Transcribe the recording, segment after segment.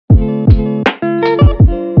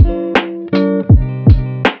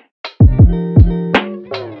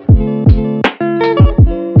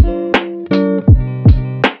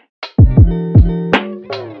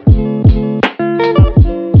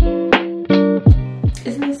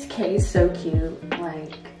It's so cute.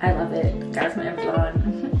 Like, I love it. Got some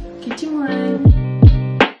Amazon. Get you one.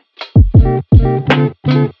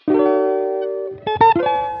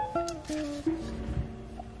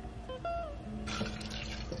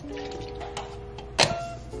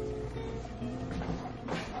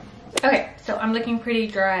 Okay, so I'm looking pretty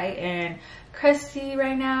dry and crusty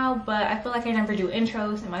right now, but I feel like I never do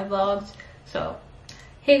intros in my vlogs. So,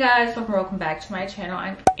 hey guys, welcome back to my channel.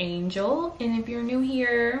 I'm Angel, and if you're new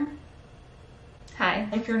here, hi.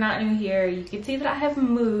 If you're not new here, you can see that I have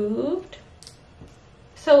moved.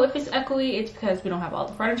 So if it's echoey, it's because we don't have all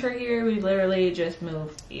the furniture here. We literally just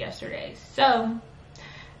moved yesterday, so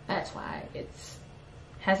that's why it's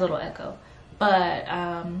has a little echo. But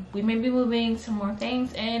we may be moving some more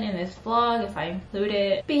things in this vlog if I include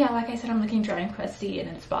it. But yeah, like I said, I'm looking dry and crusty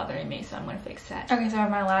and it's bothering me, so I'm gonna fix that. Okay, so I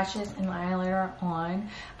have my lashes and my eyeliner on.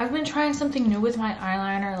 I've been trying something new with my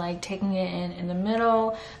eyeliner, like taking it in the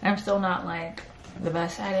middle. And I'm still not like the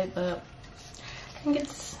best at it, but I think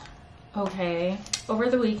it's okay. Over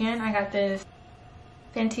the weekend, I got this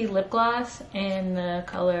Fenty lip gloss in the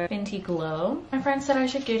color Fenty Glow. My friend said I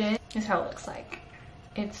should get it. This is how it looks like.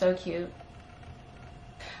 It's so cute.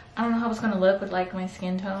 I don't know how it's gonna look with like my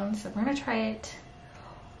skin tone, so we're gonna try it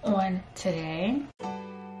on today.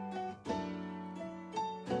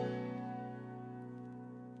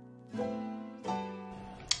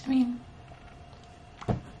 I mean,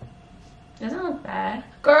 doesn't look bad.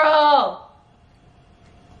 Girl!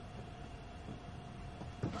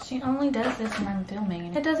 She only does this when I'm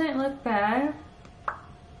filming. It doesn't look bad.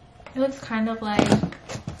 It looks kind of like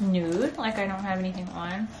nude, like I don't have anything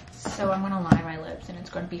on. So I'm gonna line my lips, and it's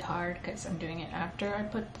gonna be hard because I'm doing it after I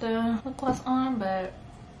put the lip gloss on, but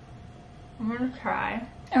I'm gonna try.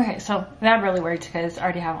 Okay, so that really worked because I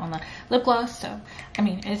already have on the lip gloss, so I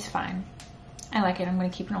mean, it's fine. I like it. I'm gonna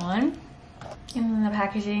keep it on. And then the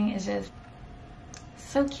packaging is just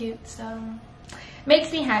so cute, so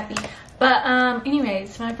makes me happy. But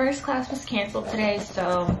anyways, my first class was canceled today,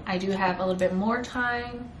 so I do have a little bit more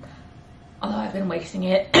time. Although I've been wasting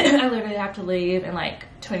it. I literally have to leave in like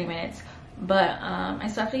 20 minutes. But I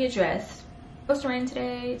still have to get dressed. It's supposed to rain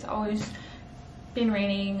today. It's always been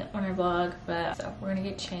raining when I vlog, but so we're gonna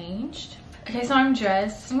get changed. Okay, so I'm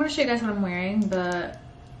dressed. I'm gonna show you guys what I'm wearing, but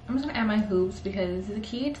I'm just gonna add my hoops because the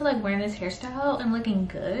key to like wearing this hairstyle and looking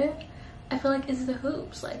good, I feel like, is the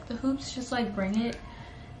hoops. Like the hoops just like bring it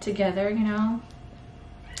together, you know?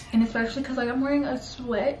 And especially because like I'm wearing a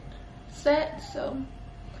sweat set, so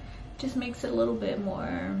just makes it a little bit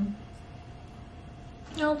more,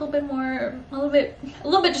 you know, a little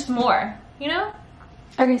bit just more, you know?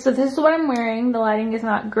 Okay, so this is what I'm wearing. The lighting is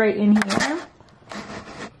not great in here,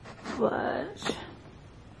 but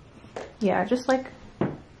yeah, just like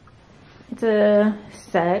it's a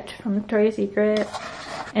set from Victoria's Secret,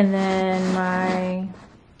 and then my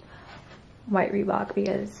white Reebok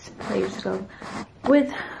because they just go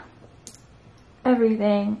with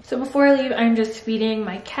everything. So before I leave, I'm just feeding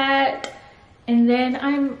my cat, and then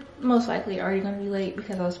I'm most likely already gonna be late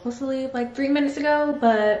because I was supposed to leave like 3 minutes ago,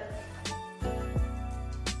 but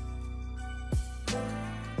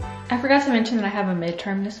I forgot to mention that I have a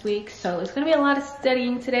midterm this week, so it's gonna be a lot of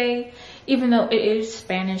studying today, even though it is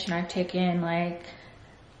Spanish and I've taken like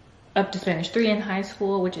up to Spanish 3 in high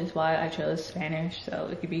school, which is why I chose Spanish, so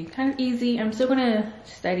it could be kind of easy. I'm still gonna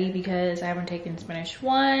study because I haven't taken Spanish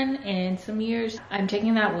 1 in some years. I'm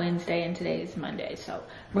taking that Wednesday and today is Monday, so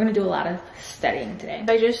we're gonna do a lot of studying today.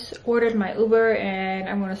 I just ordered my Uber and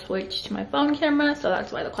I'm gonna switch to my phone camera, so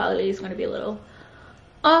that's why the quality is gonna be a little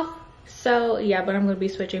off. So yeah, but I'm gonna be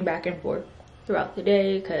switching back and forth throughout the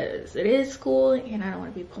day because it is school and I don't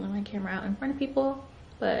want to be pulling my camera out in front of people,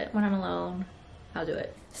 but when I'm alone, I'll do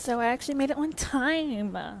it. So I actually made it on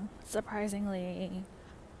time, surprisingly,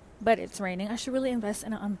 but it's raining. I should really invest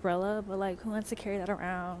in an umbrella, but like, who wants to carry that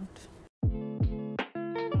around?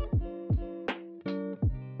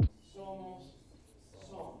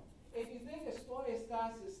 If you think a story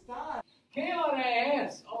starts to start, ¿Qué hora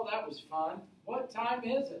es? Oh, that was fun. What time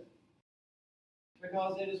is it?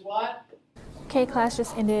 Because it is what? Okay, class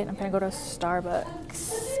just ended. I'm gonna go to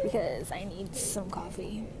Starbucks because I need some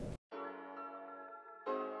coffee.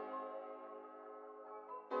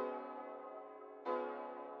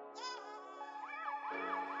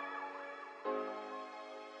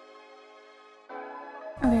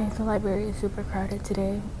 Okay, the library is super crowded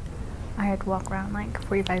today. I had to walk around like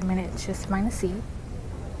 45 minutes just to find a seat.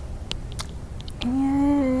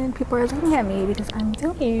 And people are looking at me because I'm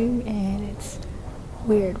filming and it's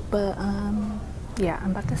weird, but yeah,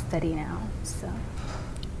 I'm about to study now, so.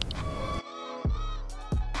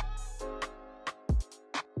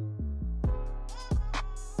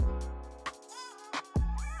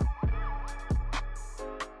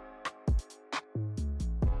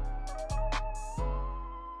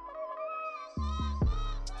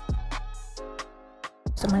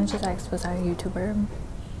 Someone just asked, was I a YouTuber?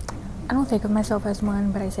 I don't think of myself as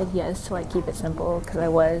one, but I said yes to like keep it simple because I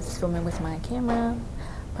was filming with my camera.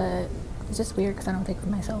 But it's just weird because I don't think of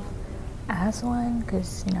myself as one,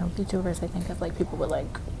 because you know, YouTubers, I think of like people with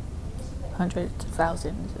like hundreds of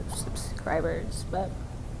thousands of subscribers. But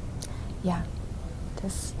yeah,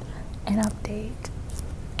 just an update.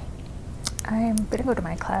 I'm gonna go to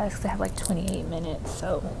my class because I have like 28 minutes,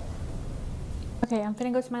 so okay, I'm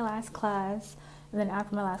gonna go to my last class, and then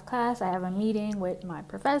after my last class I have a meeting with my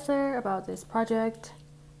professor about this project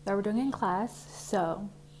that we're doing in class. So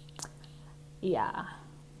yeah,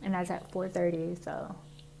 and that's at 4:30, so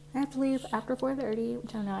I have to leave after 4:30,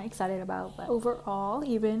 which I'm not excited about. But overall,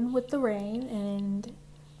 even with the rain and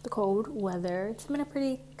the cold weather, it's been a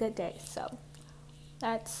pretty good day, so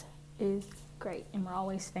that is great, and we're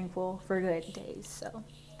always thankful for good days. So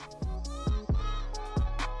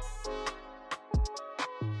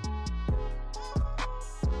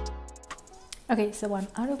okay, so I'm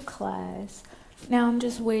out of class now. I'm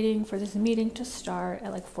just waiting for this meeting to start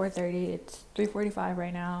at like 4:30. It's 3:45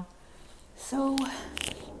 right now, so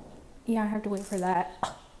yeah, I have to wait for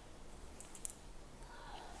that.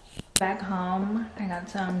 Back home, I got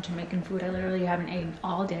some Jamaican food. I literally haven't eaten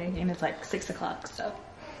all day, and it's like 6 o'clock, so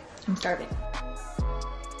I'm starving.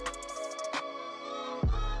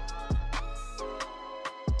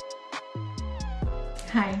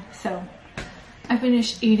 Hi, so I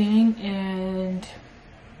finished eating and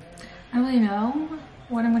I don't really know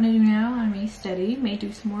what I'm gonna do now. I may study, may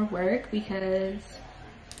do some more work because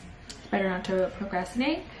it's better not to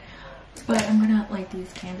procrastinate. But I'm gonna light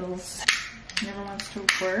these candles. Never wants to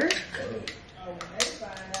work.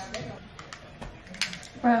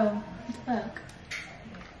 Bro, look.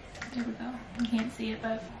 There we go. You can't see it,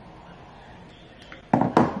 but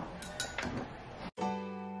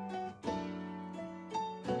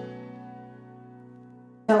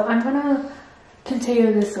so I'm gonna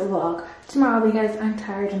continue this vlog tomorrow because I'm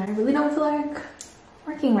tired and I really don't feel like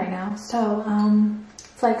working right now. So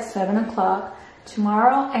it's like 7 o'clock.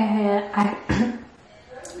 Tomorrow I have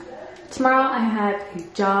a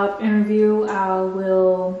job interview. I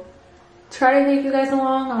will try to take you guys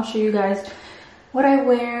along. I'll show you guys what I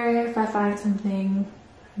wear if I find something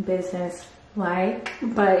business like,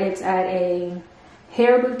 but it's at a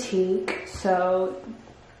hair boutique, so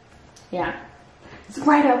yeah, it's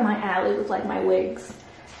right up my alley with like my wigs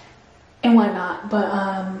and whatnot. But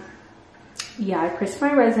yeah, I pressed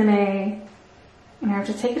my resume and I have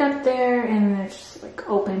to take it up there, and it's just like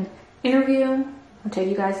open interview. I'll take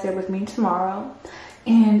you guys there with me tomorrow.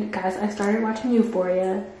 And guys, I started watching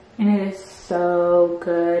Euphoria and it is so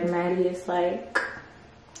good. Maddie is like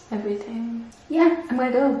everything. Yeah, I'm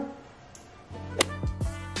gonna go.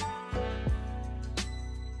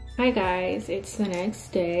 Hi guys, it's the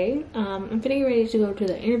next day. I'm getting ready to go to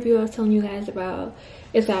the interview I was telling you guys about.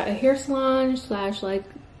 It's at a hair salon slash like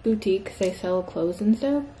boutique because they sell clothes and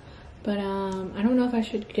stuff. But I don't know if I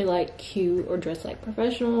should get like cute or dress like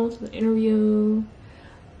professional for the interview.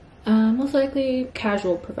 Most likely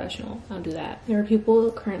casual professional. I'll do that. There are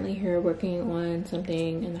people currently here working on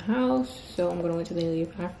something in the house, so I'm gonna wait till they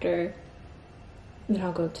leave after. Then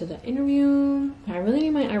I'll go to the interview. I really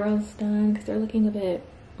need my eyebrows done because they're looking a bit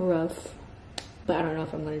rough, but I don't know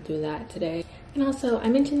if I'm gonna do that today. And also, I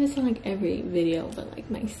mentioned this in like every video, but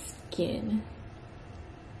like my skin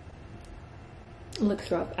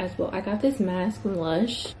looks rough as well. I got this mask from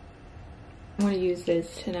Lush. I'm gonna use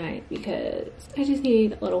this tonight because I just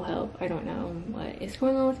need a little help. I don't know what is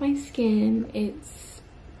going on with my skin. It's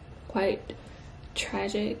quite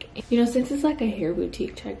tragic. You know, since it's like a hair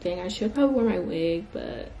boutique type thing, I should probably wear my wig,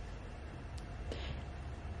 but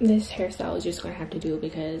this hairstyle is just gonna have to do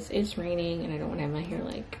because it's raining and I don't want to have my hair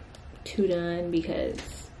like too done because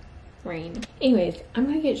rain. Anyways, I'm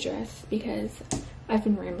gonna get dressed because I've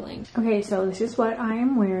been rambling. Okay, so this is what I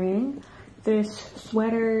am wearing. This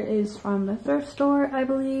sweater is from the thrift store, I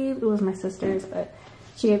believe. It was my sister's, but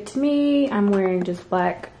she gave it to me. I'm wearing just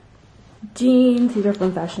black jeans. These are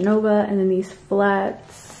from Fashion Nova, and then these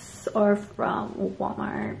flats are from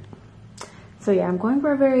Walmart. So yeah, I'm going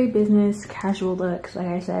for a very business casual look. 'Cause like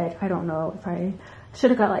I said, I don't know if I should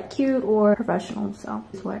have got like cute or professional, so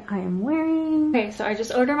this is what I am wearing. Okay, so I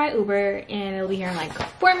just ordered my Uber and it'll be here in like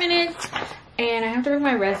 4 minutes. And I have to bring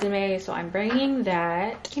my resume, so I'm bringing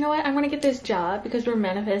that. You know what? I'm gonna get this job because we're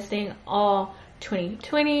manifesting all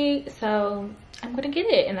 2020. So I'm gonna get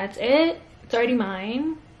it, and that's it. It's already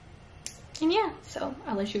mine. And yeah, so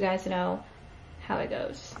I'll let you guys know how it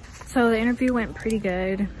goes. So the interview went pretty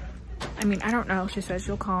good. I mean, I don't know. She said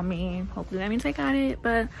she'll call me. Hopefully that means I got it,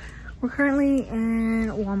 but We're currently in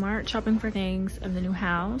Walmart shopping for things in the new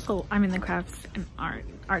house. So I'm in the crafts and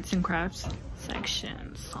arts and crafts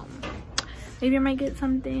section. So maybe I might get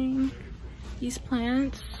something. These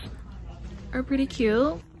plants are pretty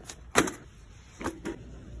cute.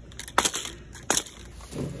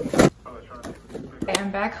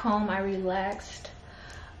 I'm back home. I relaxed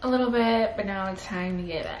a little bit, but now it's time to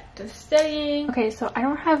get back to studying. Okay, so I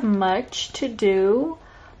don't have much to do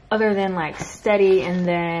other than like study, and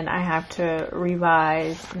then I have to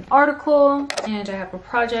revise an article, and I have a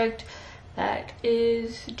project that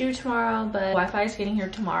is due tomorrow, but Wi-Fi is getting here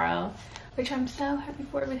tomorrow, which I'm so happy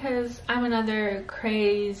for because I'm another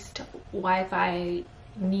crazed Wi-Fi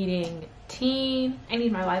needing teen. I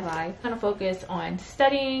need my Wi-Fi. I'm gonna focus on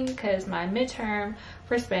studying because my midterm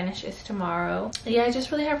for Spanish is tomorrow. Yeah, I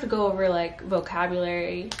just really have to go over like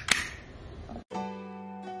vocabulary.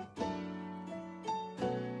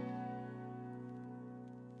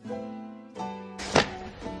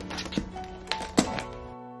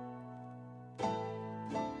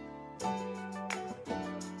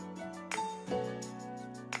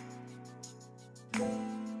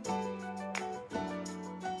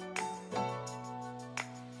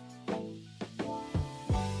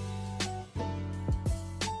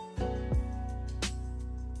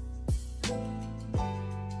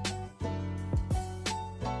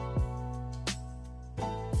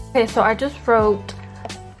 Okay, so I just wrote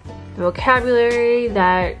the vocabulary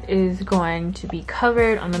that is going to be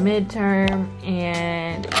covered on the midterm,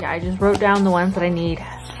 and yeah, I just wrote down the ones that I need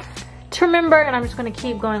to remember, and I'm just going to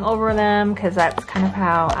keep going over them because that's kind of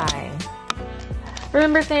how I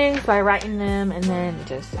remember things, by writing them and then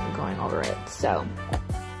just going over it. So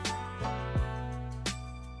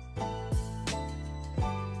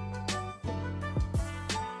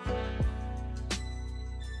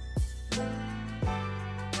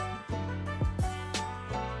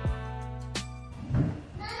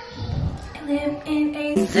live in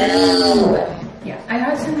a zoo. Yeah, I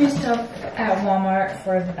got some new stuff at Walmart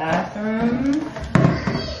for the bathroom.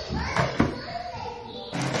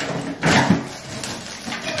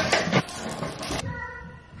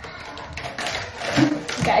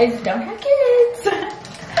 You guys don't have kids.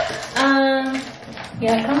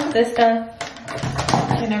 Yeah, it comes with this stuff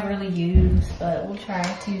I never really use, but we'll try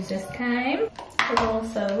to use this time.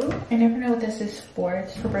 Also, I never know what this is for.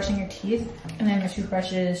 It's for brushing your teeth, and then the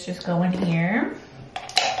toothbrushes just go in here.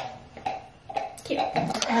 Cute. I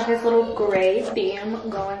have this little gray theme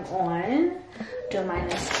going on. Don't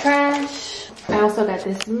mind this trash. I also got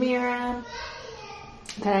this mirror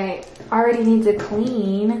that I already need to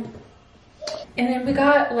clean. And then we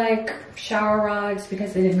got like shower rods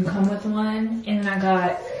because they didn't come with one. And then I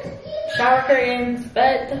got shower curtains,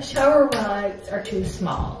 but the shower rods are too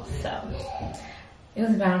small, so it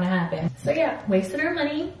was bound to happen. So yeah, wasted our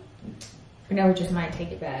money. Or no, we just might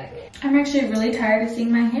take it back. I'm actually really tired of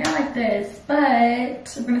seeing my hair like this,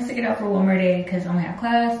 but we're gonna stick it out for one more day because I only have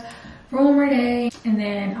class for one more day, and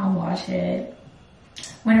then I'll wash it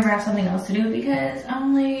whenever I have something else to do because I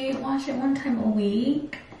only wash it one time a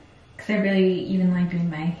week because I really even like doing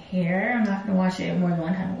my hair. I'm not gonna wash it more than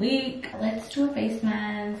one time a week. Let's do a face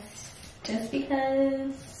mask just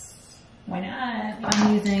because why not?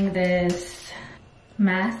 I'm using this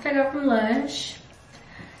mask I got from Lush.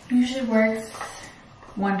 Usually works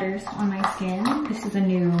wonders on my skin. This is a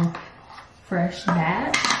new fresh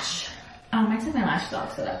batch. I took my lashes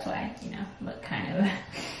off, so that's why, you know, look kind of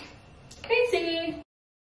crazy.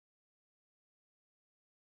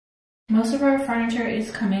 Most of our furniture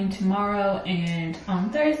is coming tomorrow and on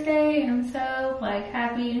Thursday, and I'm so like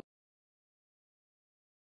happy.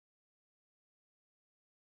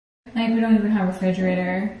 Like we don't even have a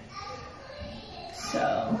refrigerator.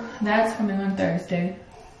 So that's coming on Thursday.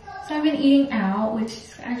 So I've been eating out, which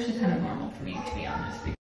is actually kind of normal for me, to be honest.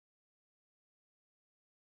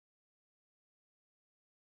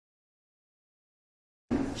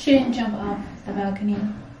 She didn't jump off the balcony.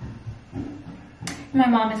 My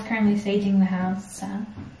mom is currently staging the house, so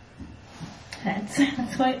that's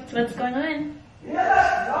what's going on.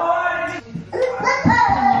 Yes,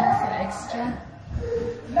 extra.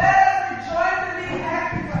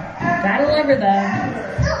 Gotta love her though.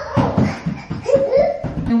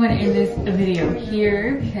 I'm gonna end this video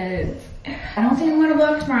here because I don't think I'm gonna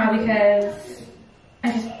vlog tomorrow because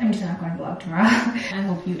I'm just not going to vlog tomorrow. I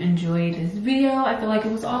hope you enjoyed this video. I feel like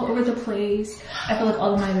it was all over the place. I feel like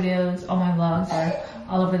all of my videos, all my vlogs are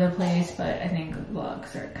all over the place, but I think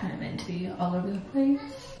vlogs are kind of meant to be all over the place.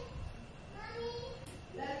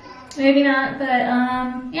 Maybe not, but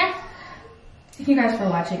yeah. Thank you guys for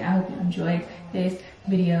watching. I hope you enjoyed this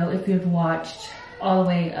video. If you've watched all the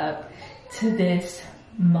way up to this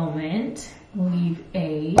moment, leave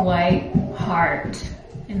a white heart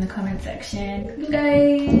in the comment section. You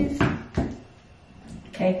guys.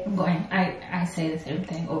 Okay, I'm going. I say the same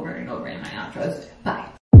thing over and over in my outros. Bye.